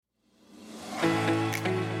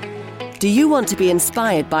Do you want to be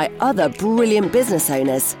inspired by other brilliant business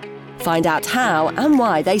owners? Find out how and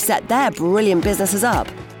why they set their brilliant businesses up.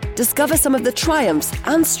 Discover some of the triumphs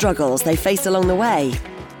and struggles they faced along the way.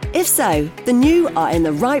 If so, then you are in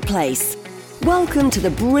the right place. Welcome to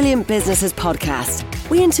the Brilliant Businesses Podcast.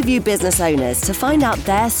 We interview business owners to find out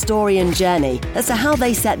their story and journey as to how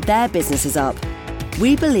they set their businesses up.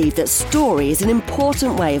 We believe that story is an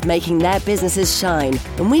important way of making their businesses shine,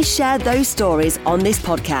 and we share those stories on this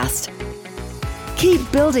podcast.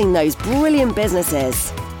 Keep building those brilliant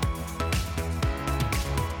businesses.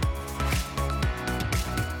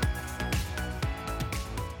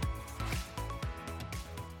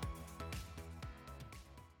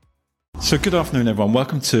 So good afternoon, everyone.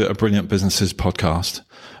 Welcome to a Brilliant Businesses podcast.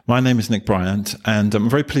 My name is Nick Bryant, and I'm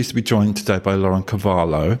very pleased to be joined today by Lauren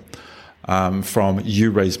Cavallo from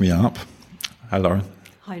You Raise Me Up. Hi, Lauren.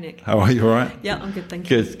 Hi, Nick. How are you? All right? Yeah, I'm good, thank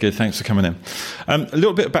you. Good. Thanks for coming in. A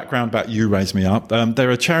little bit of background about You Raise Me Up.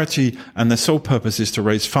 They're a charity, and their sole purpose is to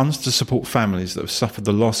raise funds to support families that have suffered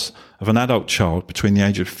the loss of an adult child between the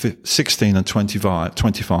age of 16 and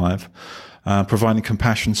 25, providing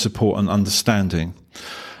compassion, support, and understanding.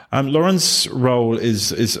 Lauren's role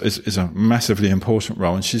is a massively important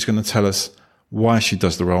role, and she's going to tell us why she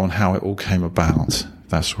does the role and how it all came about.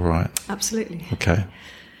 That's all right. Absolutely.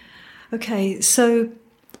 Okay, so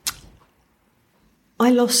I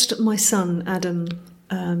lost my son, Adam,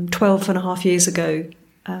 12 and a half years ago,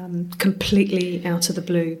 completely out of the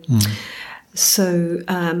blue. So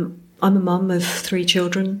I'm a mum of 3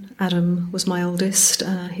 children. Adam was my oldest.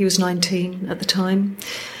 He was 19 at the time.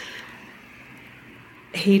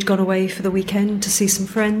 He'd gone away for the weekend to see some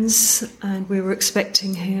friends, and we were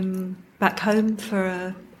expecting him back home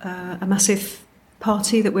for a massive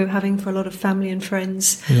party that we were having for a lot of family and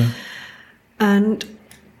friends. Yeah. And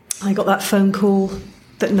I got that phone call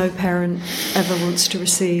that no parent ever wants to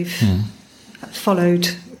receive, followed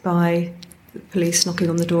by the police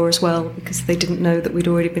knocking on the door as well, because they didn't know that we'd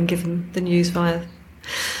already been given the news via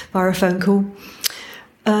a phone call,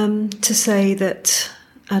 to say that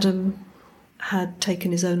Adam had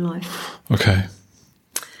taken his own life. Okay.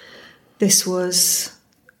 This was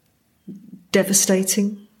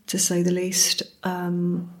devastating, to say the least.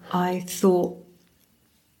 I thought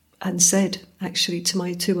and said, actually, to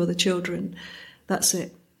my 2 other children, that's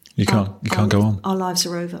it. You can't go on. Our lives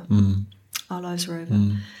are over. Our lives are over.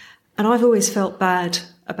 And I've always felt bad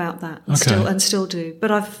about that, still do.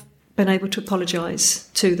 But I've been able to apologise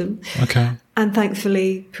to them. Okay. And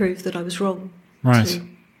thankfully prove that I was wrong. Right.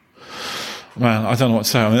 Man, I don't know what to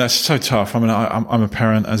say. I mean, that's so tough. I mean, I'm a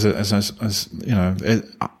parent as you know.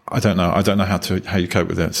 I don't know. I don't know how you cope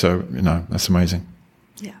with it. So that's amazing.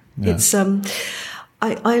 Yeah. It's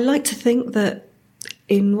I like to think that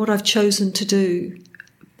in what I've chosen to do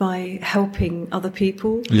by helping other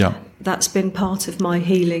people, that's been part of my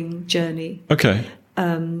healing journey. Okay.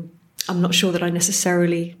 I'm not sure that I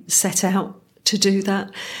necessarily set out to do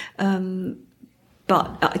that.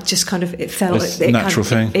 But I just kind of, it felt... It's a natural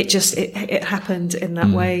thing. It happened in that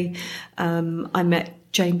way. I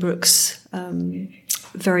met Jane Brooks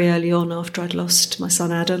very early on after I'd lost my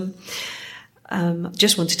son Adam.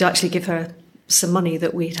 Just wanted to actually give her some money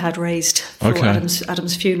that we'd had raised for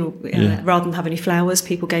Adam's funeral. Rather than have any flowers,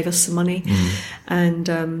 people gave us some money.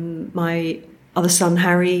 And my other son,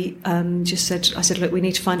 Harry, I said, look, we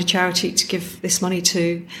need to find a charity to give this money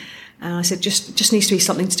to. And I said, just needs to be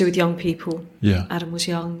something to do with young people. Yeah. Adam was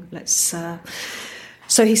young. So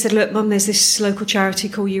he said, look, Mum, there's this local charity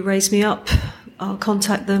called You Raise Me Up. I'll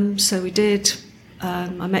contact them. So we did. I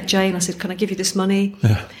met Jane. I said, can I give you this money?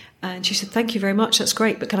 Yeah. And she said, thank you very much. That's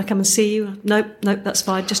great. But can I come and see you? Nope, that's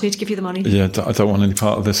fine. Just need to give you the money. Yeah, I don't want any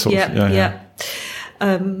part of this sort of... Yeah.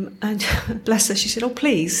 And bless her, she said, oh,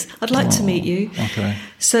 please, I'd like to meet you. Okay.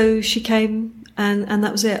 So she came... And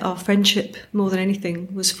that was it. Our friendship, more than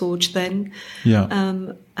anything, was forged then. Yeah.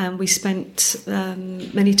 And we spent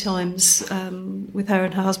many times with her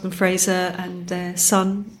and her husband Fraser and their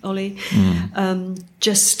son Ollie,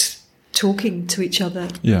 just talking to each other.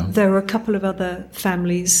 Yeah. There were a couple of other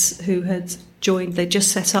families who had joined. They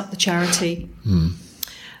just set up the charity.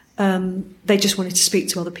 They just wanted to speak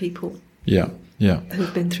to other people. Yeah.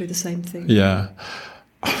 Who've been through the same thing. Yeah.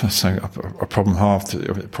 So a problem halved,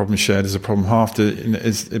 a problem shared is a problem halved.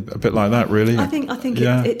 Is a bit like that, really. I think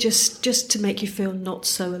it just to make you feel not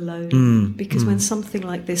so alone. Because when something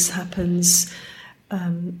like this happens,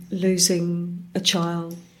 losing a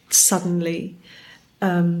child suddenly,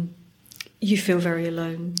 you feel very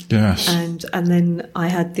alone. Yes. And then I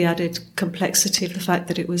had the added complexity of the fact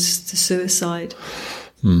that it was the suicide,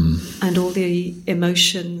 and all the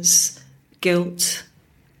emotions, guilt.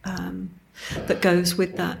 that goes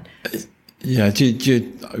with that. Yeah, do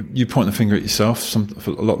you point the finger at yourself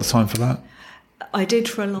for a lot of the time for that? I did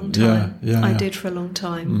for a long time. I did for a long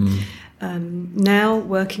time. Now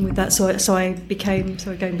working with that, so I became.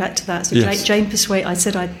 So going back to that, so yes. Jane persuaded. I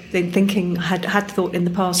said I'd been thinking, had thought in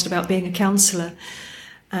the past about being a counsellor,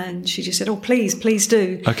 and she just said, "Oh, please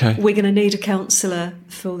do. Okay, we're going to need a counsellor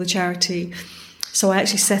for the charity." So I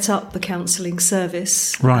actually set up the counselling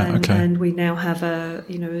service, right? And we now have a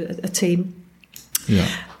team. Yeah.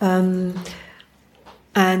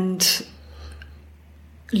 And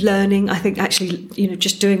learning, I think actually,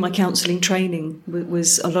 just doing my counselling training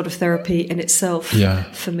was a lot of therapy in itself. Yeah.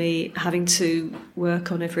 For me, having to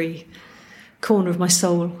work on every corner of my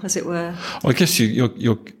soul, as it were. Well, I guess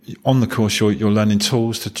you're on the course. You're learning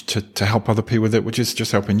tools to help other people with it, which is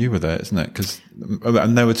just helping you with it, isn't it?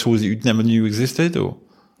 And there were tools that you never knew existed, or.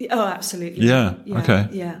 Oh, absolutely. Yeah. Okay.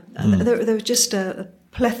 Yeah. And there was just a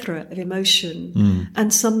plethora of emotion,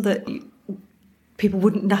 and some that people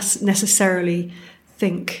wouldn't necessarily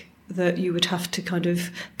think that you would have to kind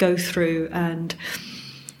of go through, and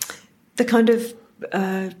the kind of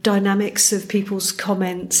dynamics of people's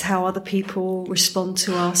comments, how other people respond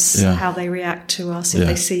to us, how they react to us, if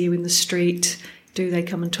they see you in the street, do they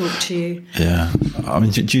come and talk to you? Yeah. I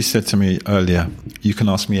mean, you said to me earlier, you can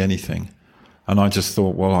ask me anything. And I just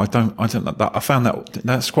thought, well, I don't know that. I found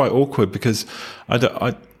that's quite awkward, because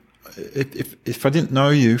if I didn't know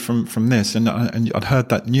you from this and I'd heard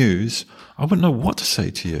that news, I wouldn't know what to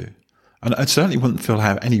say to you, and I certainly wouldn't feel I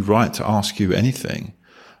have any right to ask you anything.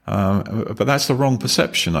 But that's the wrong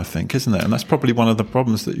perception, I think, isn't it? And that's probably one of the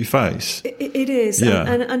problems that you face. It is,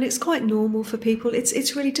 and it's quite normal for people.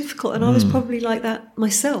 It's really difficult, and I was probably like that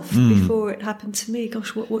myself before it happened to me.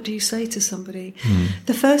 Gosh, what do you say to somebody?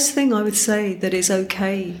 The first thing I would say that is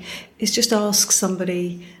okay is just ask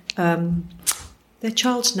somebody their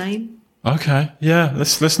child's name. Okay, yeah,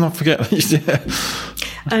 let's not forget. Yeah.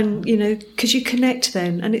 And because you connect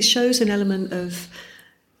then, and it shows an element of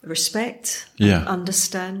respect,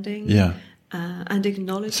 understanding, and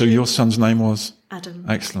acknowledgement. So your son's name was Adam.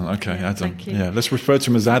 Excellent. Okay, yeah, Adam. Thank you. Yeah, let's refer to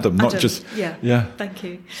him as Adam, not just. Yeah. Thank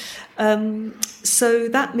you. So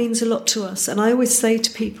that means a lot to us, and I always say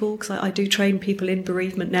to people, because I do train people in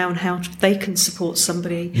bereavement now, and how they can support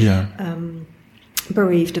somebody.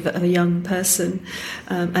 Bereaved of a young person,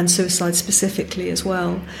 and suicide specifically as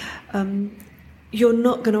well. You're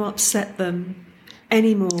not going to upset them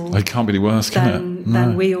anymore. It can't be the worst, can it?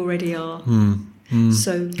 Than we already are.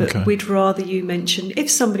 So, but we'd rather you mention, if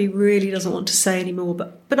somebody really doesn't want to say anymore,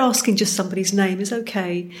 but asking just somebody's name is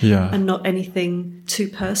okay, and not anything too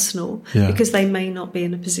personal, because they may not be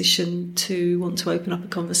in a position to want to open up a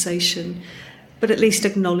conversation, but at least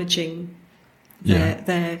acknowledging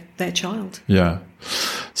their child. Yeah.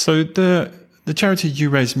 So the charity You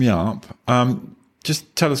Raise Me Up,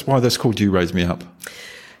 just tell us why that's called You Raise Me Up.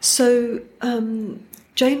 So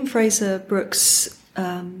Jane Fraser Brooks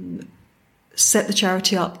set the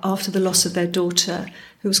charity up after the loss of their daughter,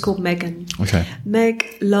 who was called Megan. Okay.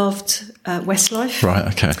 Meg loved Westlife. Right,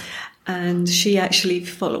 okay. And she actually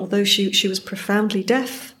followed, although she was profoundly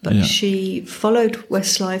deaf, but she followed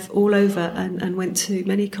Westlife all over and went to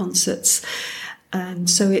many concerts. And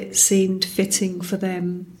so it seemed fitting for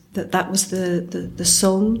them that was the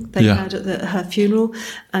song they had at her funeral.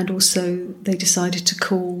 And also they decided to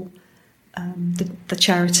call the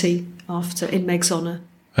charity in Meg's honour.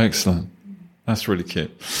 Excellent. That's really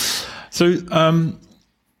cute. So,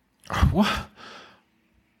 what?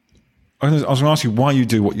 I was going to ask you why you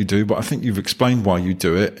do what you do, but I think you've explained why you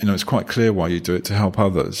do it. It's quite clear why you do it, to help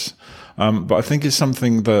others. But I think it's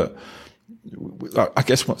something that, I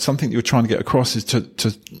guess, something you're trying to get across is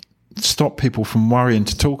to stop people from worrying,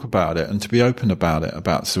 to talk about it and to be open about it,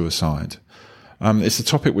 about suicide. It's a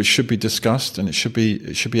topic which should be discussed, and it should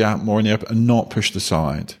be out more in the open and not pushed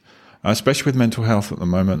aside. Especially with mental health at the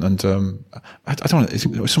moment, and I don't know.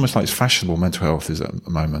 It's almost like it's fashionable. Mental health is at the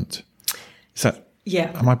moment. Is that?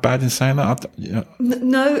 Yeah. Am I bad in saying that?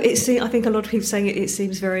 No, I think a lot of people saying it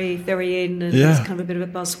seems very, very in, and it's kind of a bit of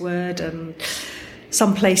a buzzword. And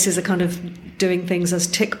some places are kind of doing things as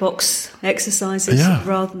tick box exercises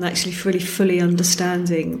rather than actually fully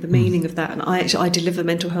understanding the meaning of that. And I deliver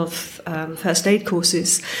mental health first aid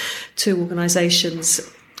courses to organisations.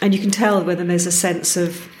 And you can tell whether there's a sense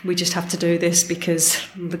of, we just have to do this because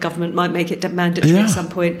the government might make it mandatory at some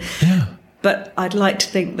point. Yeah. But I'd like to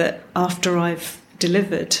think that after I've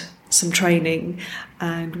delivered some training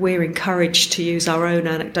and we're encouraged to use our own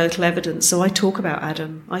anecdotal evidence. So I talk about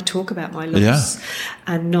Adam, I talk about my loss,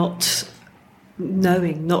 and not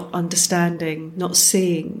knowing, not understanding, not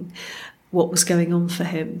seeing what was going on for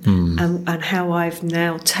him, and how I've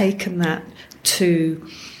now taken that to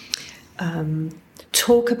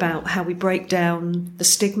talk about how we break down the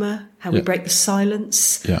stigma, how we break the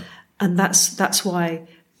silence, and that's why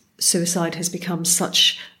suicide has become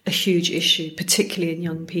such a huge issue, particularly in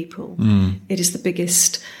young people. It is the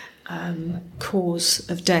biggest cause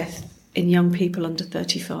of death in young people under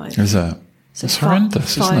 35. Is that? So it's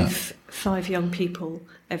horrendous, isn't it? 5 young people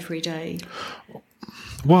every day.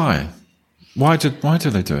 Why? Why do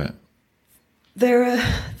they do it? There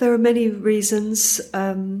are many reasons.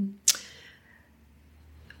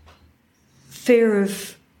 Fear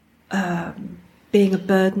of being a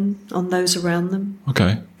burden on those around them.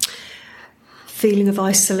 Okay. Feeling of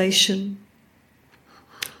isolation.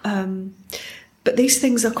 But these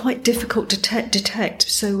things are quite difficult to detect.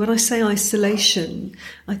 So when I say isolation,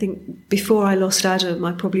 I think before I lost Adam,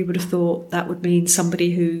 I probably would have thought that would mean somebody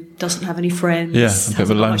who doesn't have any friends, hasn't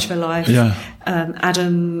got much of a life. Yeah.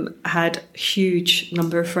 Adam had a huge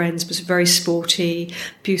number of friends, was very sporty,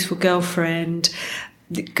 beautiful girlfriend,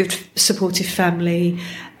 good supportive family,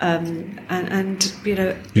 and you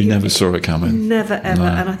know, you never saw it coming. Never ever. No.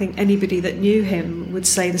 And I think anybody that knew him would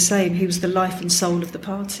say the same. He was the life and soul of the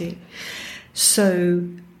party. So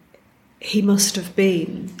he must have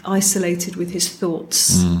been isolated with his thoughts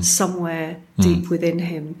somewhere deep within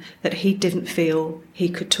him that he didn't feel he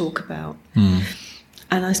could talk about. And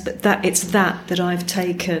it's that I've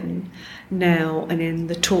taken now, and in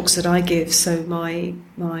the talks that I give. So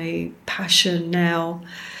my passion now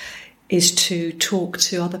is to talk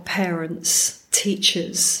to other parents,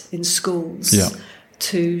 teachers in schools,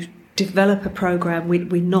 to develop a program.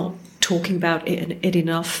 We're not talking about it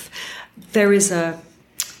enough. There is a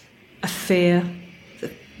fear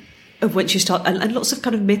of once you start, and lots of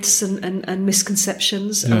kind of myths and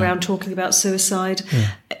misconceptions around talking about suicide.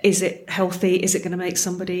 Is it healthy? Is it going to make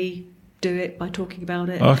somebody do it by talking about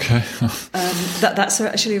it? Okay. That's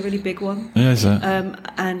actually a really big one. Yeah, is it?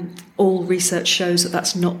 And all research shows that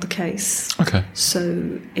that's not the case. Okay.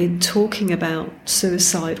 So in talking about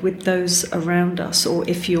suicide with those around us, or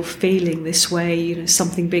if you're feeling this way, you know,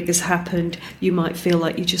 something big has happened, you might feel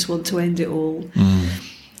like you just want to end it all.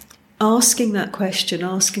 Asking that question,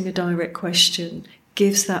 asking a direct question,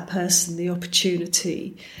 gives that person the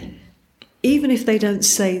opportunity, even if they don't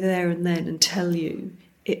say there and then and tell you,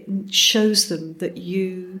 it shows them that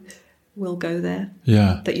you will go there,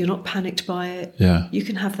 that you're not panicked by it. You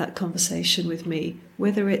can have that conversation with me,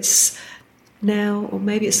 whether it's now or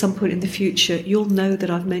maybe at some point in the future. You'll know that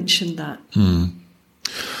I've mentioned that.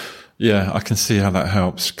 Yeah, I can see how that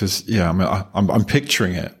helps, because I mean, I'm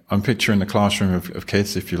picturing it. I'm picturing the classroom of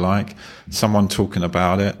kids, if you like, someone talking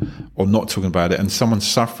about it or not talking about it, and someone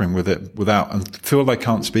suffering with it and feel they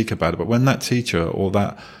can't speak about it. But when that teacher or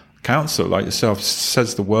that counsellor like yourself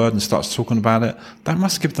says the word and starts talking about it, that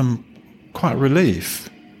must give them quite relief.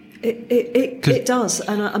 It does,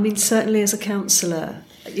 and I mean, certainly as a counsellor,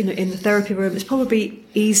 you know, in the therapy room, it's probably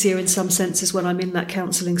easier in some senses when I'm in that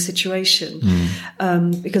counselling situation,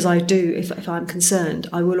 because I do, if I'm concerned,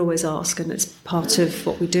 I will always ask, and it's part of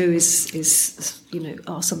what we do is you know,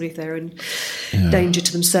 ask somebody if they're in danger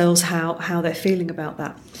to themselves, how they're feeling about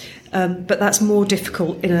that. But that's more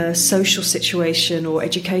difficult in a social situation or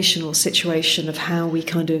educational situation, of how we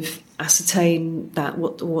kind of ascertain that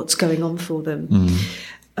what's going on for them.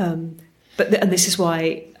 But this is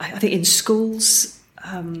why I think in schools,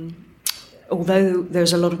 although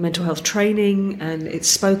there's a lot of mental health training and it's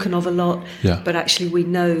spoken of a lot, but actually we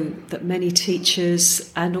know that many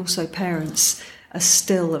teachers and also parents are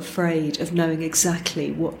still afraid of knowing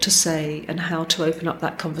exactly what to say and how to open up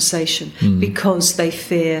that conversation, because they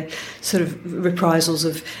fear sort of reprisals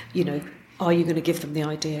of, you know, are you going to give them the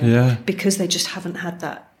idea? Because they just haven't had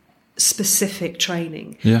that specific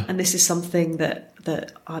training. And this is something that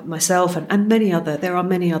I, myself and there are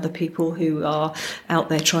many other people who are out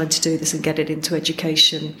there trying to do this and get it into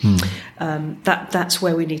education. That's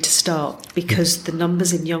where we need to start, because the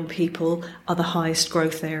numbers in young people are the highest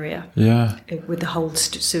growth area with the whole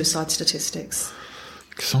suicide stastatistics.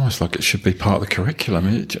 It's almost like it should be part of the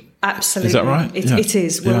curriculum. Absolutely. Is that right? It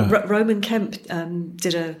is. Well, Roman Kemp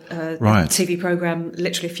did a TV programme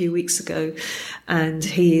literally a few weeks ago, and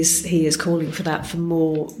he is calling for that, for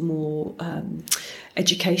more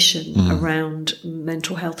education around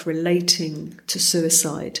mental health relating to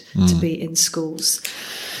suicide to be in schools.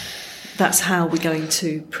 That's how we're going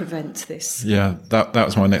to prevent this. Yeah, that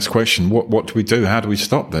was my next question. What do we do? How do we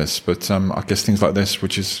stop this? But I guess things like this,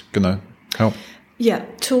 which is going to help. Yeah,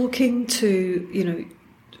 talking to, you know,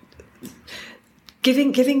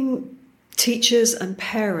 giving teachers and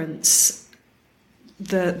parents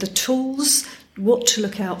the tools what to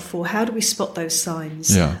look out for. How do we spot those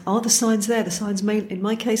signs? Yeah. Are the signs there? The signs may, in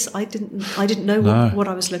my case, I didn't know No. what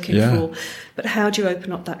I was looking for. But how do you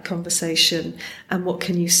open up that conversation, and what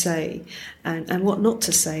can you say, and what not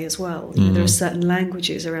to say as well? You know, there are certain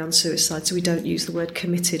languages around suicide, so we don't use the word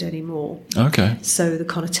committed anymore. Okay. So the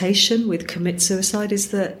connotation with commit suicide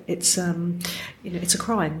is that it's it's a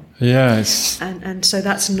crime. Yeah. It's, And so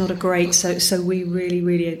that's not a great. So we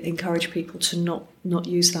really encourage people to not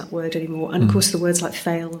use that word anymore. And of course, the words like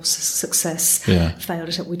fail or success,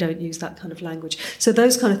 failed. We don't use that kind of language. So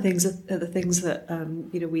those kind of things are the things that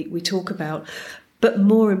we talk about. But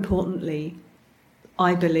more importantly,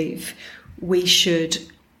 I believe we should,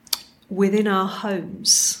 within our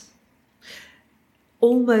homes,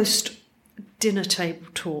 almost dinner table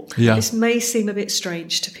talk. Yeah. This may seem a bit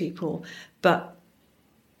strange to people, but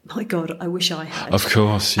my God, I wish I had. of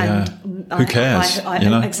course, yeah. And Who cares?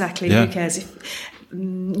 Exactly, Yeah. who cares? If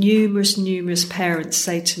numerous parents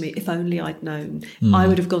say to me, if only I'd known, I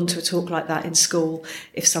would have gone to a talk like that in school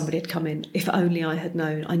if somebody had come in. If only I had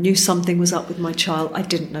known. I knew something was up with my child. I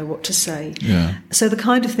didn't know what to say. Yeah. So the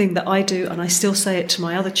kind of thing that I do, and I still say it to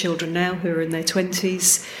my other children now who are in their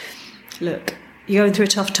 20s, look, you're going through a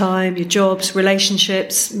tough time, your jobs,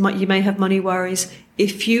 relationships, you may have money worries.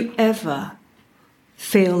 If you ever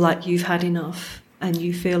feel like you've had enough and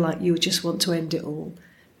you feel like you just want to end it all,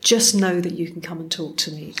 just know that you can come and talk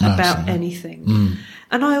to me about anything.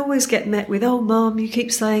 And I always get met with, oh, Mum, you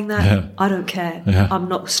keep saying that. Yeah. I don't care. Yeah. I'm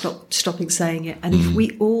not stopping saying it. And if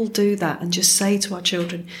we all do that and just say to our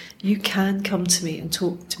children, you can come to me and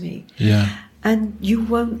talk to me. Yeah. And you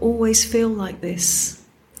won't always feel like this.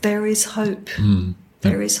 There is hope.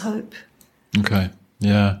 There is hope. Okay.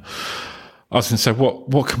 Yeah. I was going to say,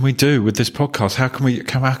 what can we do with this podcast? How can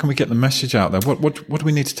we get the message out there? What do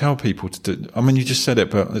we need to tell people to do? I mean, you just said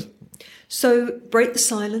it, but so break the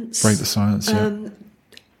silence. break the silence. Yeah.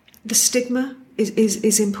 The stigma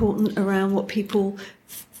is important around what people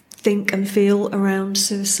think and feel around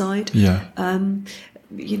suicide. Yeah.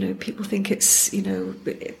 People think it's,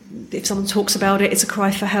 if someone talks about it, it's a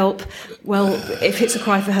cry for help. Well, if it's a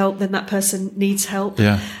cry for help, then that person needs help.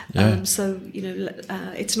 Yeah. Yeah.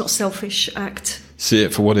 It's not a selfish act. See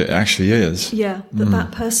it for what it actually is. Yeah,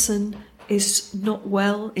 that person is not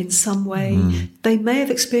well in some way. They may have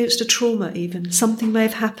experienced a trauma even. Something may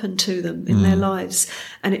have happened to them in their lives.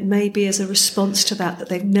 And it may be as a response to that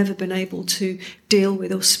they've never been able to deal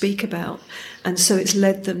with or speak about. And so it's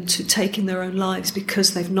led them to taking their own lives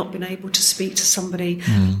because they've not been able to speak to somebody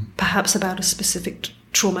perhaps about a specific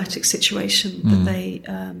traumatic situation that they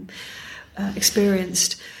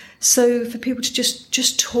experienced. So for people to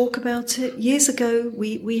just talk about it. Years ago,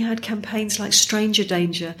 we had campaigns like Stranger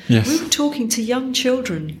Danger. Yes. We were talking to young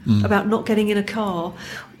children about not getting in a car,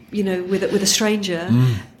 with a stranger.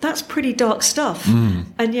 That's pretty dark stuff.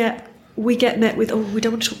 And yet we get met with, we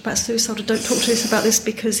don't want to talk about suicide, or don't talk to us about this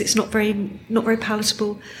because it's not very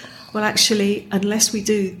palatable. Well, actually, unless we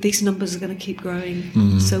do, these numbers are going to keep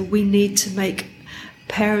growing. So we need to make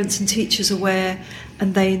parents and teachers aware,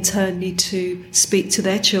 and they in turn need to speak to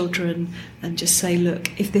their children and just say, look,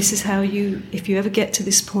 if you ever get to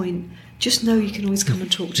this point, just know you can always come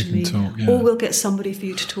and talk to me. Or we'll get somebody for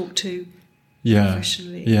you to talk to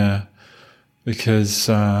professionally. Yeah. Because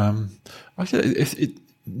a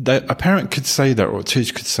parent could say that, or a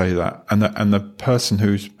teacher could say that, and the person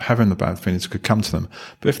who's having the bad feelings could come to them.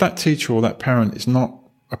 But if that teacher or that parent is not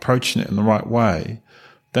approaching it in the right way,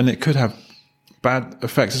 then it could have bad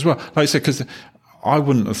effects as well. Like I said, because I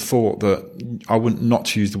wouldn't have thought that I wouldn't not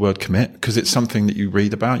to use the word commit, because it's something that you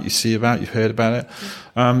read about, you see about, you've heard about it,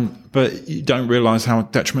 but you don't realise how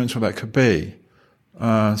detrimental that could be.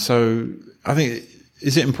 So I think,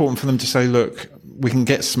 is it important for them to say, look, we can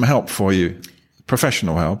get some help for you,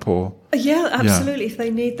 professional help, or? Yeah, absolutely. If they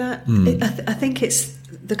need that, I think it's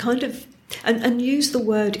the kind of, and use the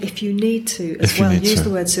word if you need to as well. Use the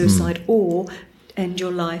word suicide or end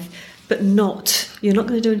your life. But you're not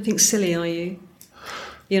going to do anything silly, are you?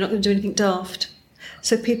 You're not going to do anything daft.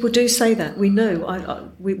 So people do say that. We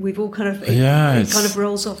know. We've all kind of, it kind of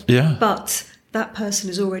rolls off. Yeah. But that person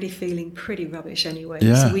is already feeling pretty rubbish anyway.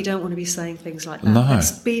 Yeah. So we don't want to be saying things like that. No.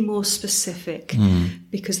 Let's be more specific,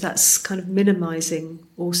 because that's kind of minimising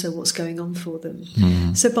also what's going on for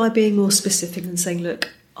them. So by being more specific and saying, look,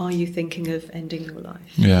 are you thinking of ending your life?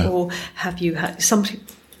 Yeah. Or have you had,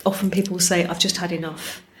 often people say, I've just had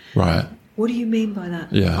enough. Right. What do you mean by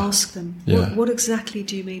that? Yeah. Ask them. Yeah. What exactly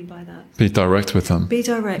do you mean by that? Be direct with them. Be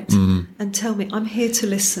direct and tell me, I'm here to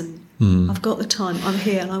listen. I've got the time. I'm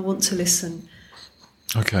here and I want to listen.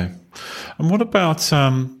 Okay. And what about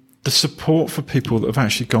the support for people that have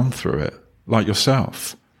actually gone through it, like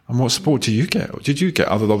yourself? And what support do you get? Did you get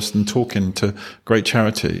other than talking to great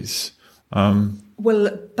charities?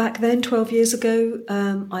 Well, back then, 12 years ago,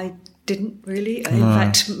 I didn't really. In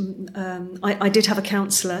fact, I did have a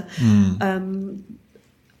counsellor.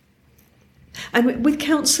 And with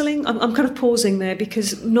counselling, I'm kind of pausing there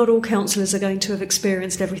because not all counsellors are going to have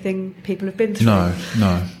experienced everything people have been through.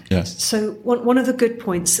 No, yes. So one of the good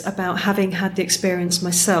points about having had the experience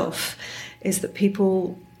myself is that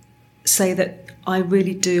people say that I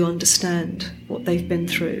really do understand what they've been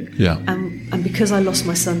through. Yeah. And because I lost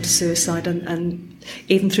my son to suicide, and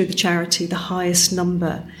even through the charity, the highest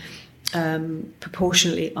number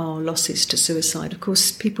proportionally are losses to suicide. Of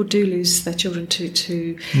course, people do lose their children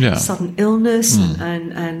to sudden illness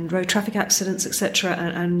and road traffic accidents, etc.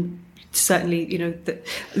 And certainly, the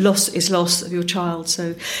loss is loss of your child.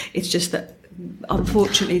 So it's just that,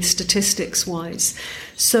 unfortunately, statistics-wise.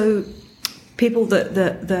 So people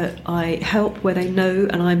that I help where they know,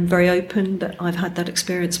 and I'm very open that I've had that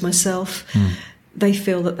experience myself, they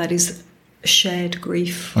feel that is shared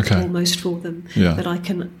grief almost for them, that I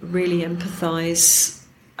can really empathise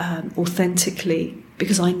authentically,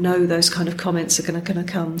 because I know those kind of comments are going to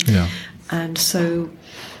come, and so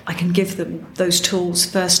I can give them those tools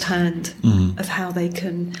firsthand of how they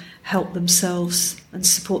can help themselves and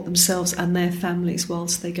support themselves and their families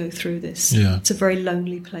whilst they go through this. It's a very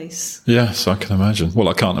lonely place. Yes, I can imagine. Well,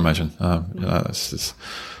 I can't imagine.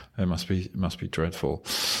 It must be dreadful.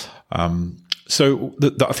 So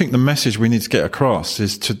I think the message we need to get across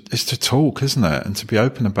is to talk, isn't it? And to be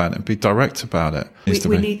open about it and be direct about it.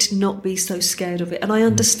 We need to not be so scared of it. And I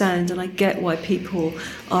understand and I get why people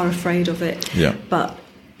are afraid of it. Yeah. But,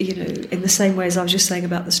 in the same way as I was just saying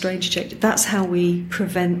about the stranger check, that's how we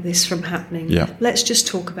prevent this from happening. Yeah. Let's just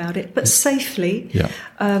talk about it, but safely. Yeah.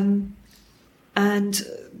 And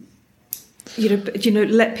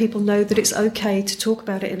let people know that it's okay to talk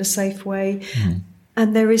about it in a safe way.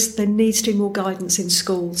 And there needs to be more guidance in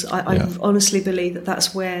schools. I honestly believe that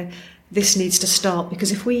that's where this needs to start,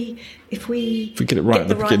 because if we get it right at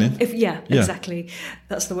the beginning, exactly,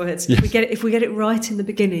 that's the words. Yes. If we get it right in the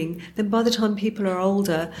beginning, then by the time people are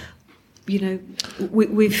older,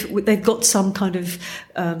 they've got some kind of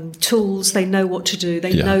tools. They know what to do.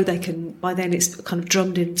 They know they can. By then, it's kind of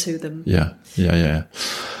drummed into them. Yeah.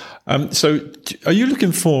 So are you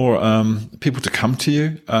looking for people to come to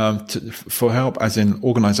you for help, as in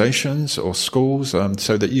organisations or schools,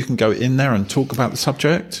 so that you can go in there and talk about the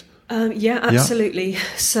subject? Absolutely.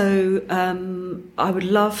 So I would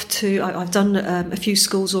love to. I've done a few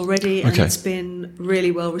schools already, and it's been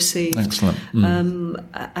really well received. Excellent.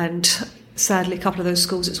 And sadly, a couple of those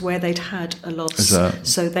schools, it's where they'd had a loss,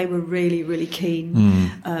 so they were really, really keen.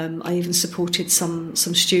 I even supported some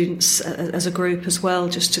students as a group as well,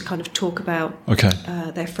 just to kind of talk about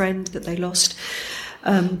their friend that they lost.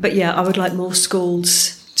 But I would like more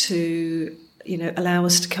schools to allow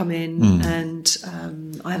us to come in, and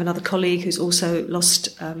I have another colleague who's also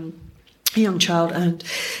lost a young child, and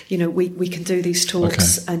we can do these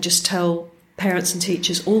talks and just tell parents and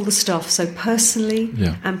teachers all the stuff. So personally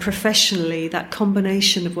and professionally, that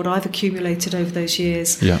combination of what I've accumulated over those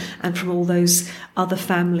years and from all those other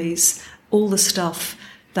families, all the stuff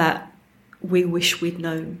that we wish we'd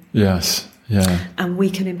known. Yes. Yeah. And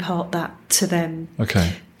we can impart that to them.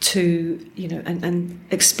 To and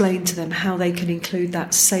explain to them how they can include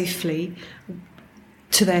that safely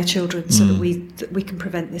to their children, so that we can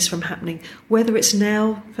prevent this from happening, whether it's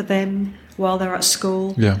now for them while they're at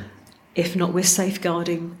school, if not, we're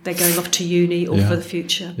safeguarding they're going off to uni or for the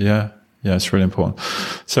future. Yeah, it's really important.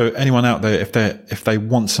 So anyone out there, if they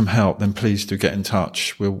want some help, then please do get in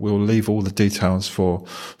touch. We'll leave all the details for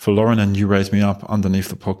Lauren and You Raise Me Up underneath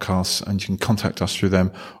the podcast, and you can contact us through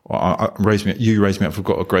them. Or You Raise Me Up have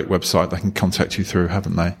got a great website they can contact you through,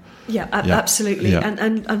 haven't they? Absolutely.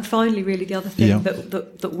 And finally, really, the other thing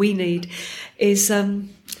that we need is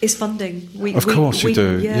funding. Of course you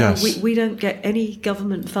do. Yes. We don't get any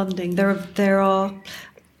government funding. There are.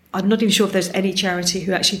 I'm not even sure if there's any charity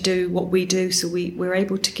who actually do what we do. So we're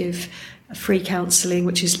able to give free counselling,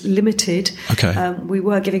 which is limited. We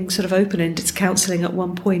were giving sort of open-ended counselling at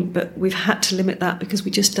one point, but we've had to limit that because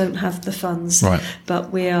we just don't have the funds. Right.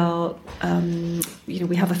 But we are,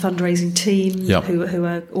 we have a fundraising team who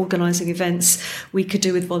are organising events. We could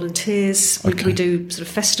do with volunteers. We do sort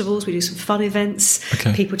of festivals. We do some fun events.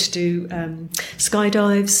 People to do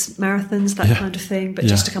skydives, marathons, that kind of thing. But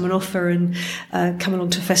just to come and offer and come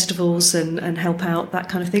along to festivals and help out, that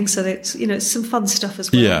kind of thing. So it's it's some fun stuff as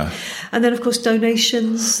well. Yeah. And then, of course,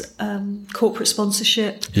 donations, corporate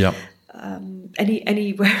sponsorship,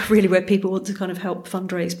 anywhere really where people want to kind of help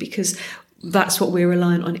fundraise, because that's what we're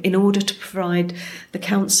reliant on in order to provide the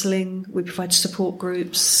counselling. We provide support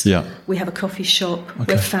groups. Yeah. We have a coffee shop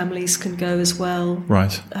where families can go as well.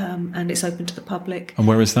 Right. And it's open to the public. And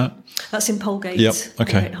where is that? That's in Polegate. Yep.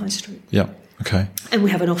 Okay. High Street. Yeah. Okay. And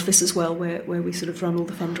we have an office as well where we sort of run all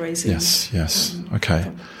the fundraising. Yes.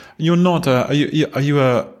 Okay. You're not. Are you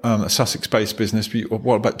a Sussex-based business?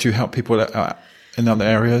 What about? Do you help people in other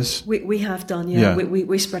areas? We have done. Yeah.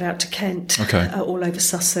 We spread out to Kent. Okay. All over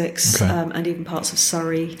Sussex. Okay. And even parts of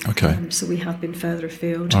Surrey. Okay. So we have been further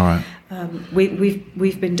afield. All right.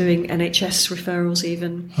 We've been doing NHS referrals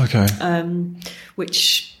even. Okay.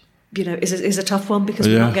 Which, is a tough one because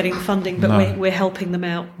we're not getting funding, but we're helping them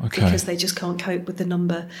out because they just can't cope with the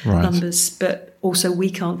numbers. But also we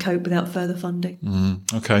can't cope without further funding.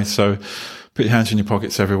 Okay, so put your hands in your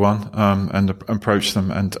pockets, everyone, and approach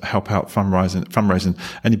them and help out fundraising.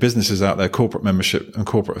 Any businesses out there, corporate membership and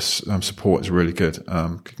corporate support is really good.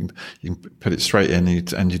 You can put it straight in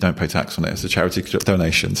and you don't pay tax on it. It's a charity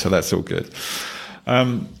donation, so that's all good.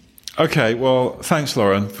 Okay, well, thanks,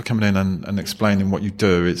 Lauren, for coming in and explaining what you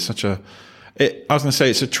do. It's I was going to say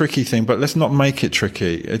it's a tricky thing, but let's not make it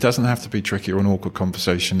tricky. It doesn't have to be tricky or an awkward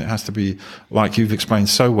conversation. It has to be, like you've explained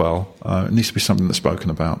so well, it needs to be something that's spoken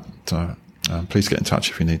about. So please get in touch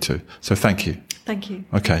if you need to. So thank you. Thank you.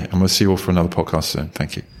 Okay, and we'll see you all for another podcast soon.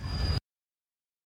 Thank you.